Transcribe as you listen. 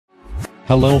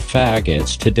Hello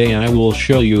faggots, today I will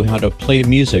show you how to play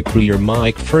music through your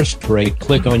mic. First right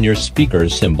click on your speaker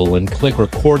symbol and click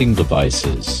recording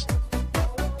devices.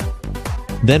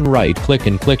 Then right click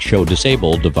and click show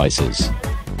disable devices.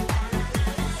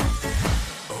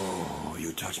 Oh,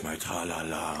 you touch my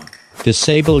tralala.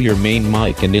 Disable your main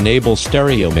mic and enable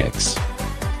stereo mix.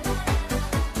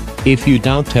 If you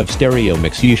don't have stereo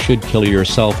mix you should kill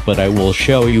yourself, but I will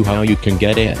show you how you can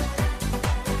get it.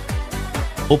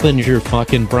 Open your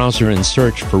fucking browser and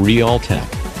search for realtek.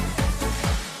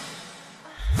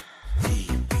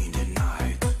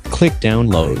 Click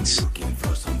downloads.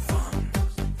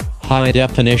 High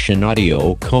definition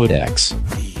audio codecs.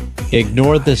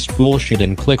 Ignore this bullshit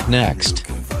and click next.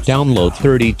 Download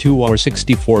 32 or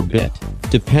 64-bit.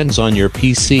 Depends on your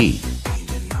PC.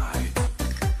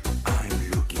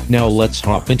 Now let's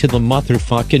hop into the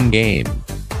motherfucking game.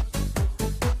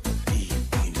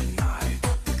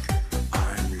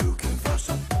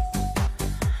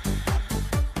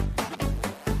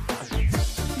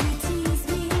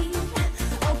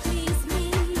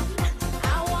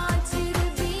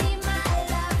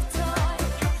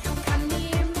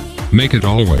 Make it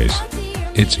always.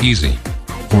 It's easy.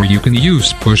 Or you can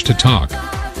use push to talk.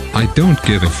 I don't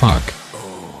give a fuck.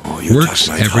 Works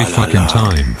every fucking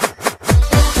time.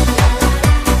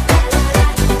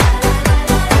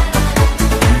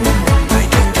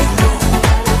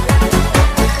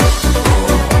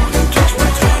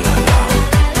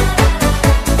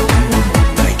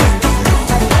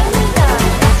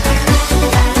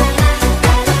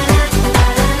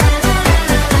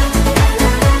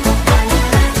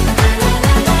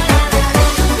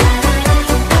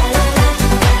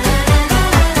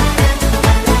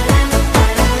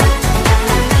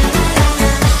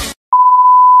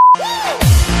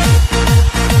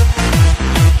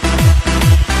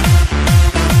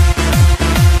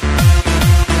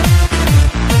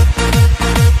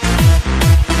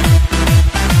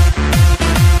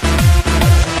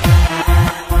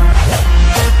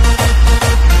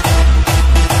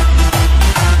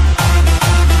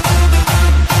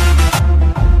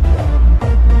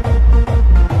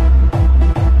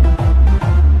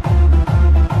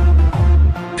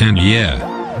 And yeah,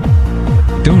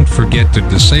 don't forget to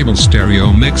disable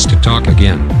stereo mix to talk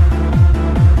again.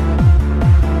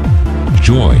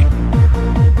 Joy.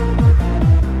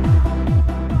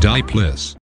 Die please.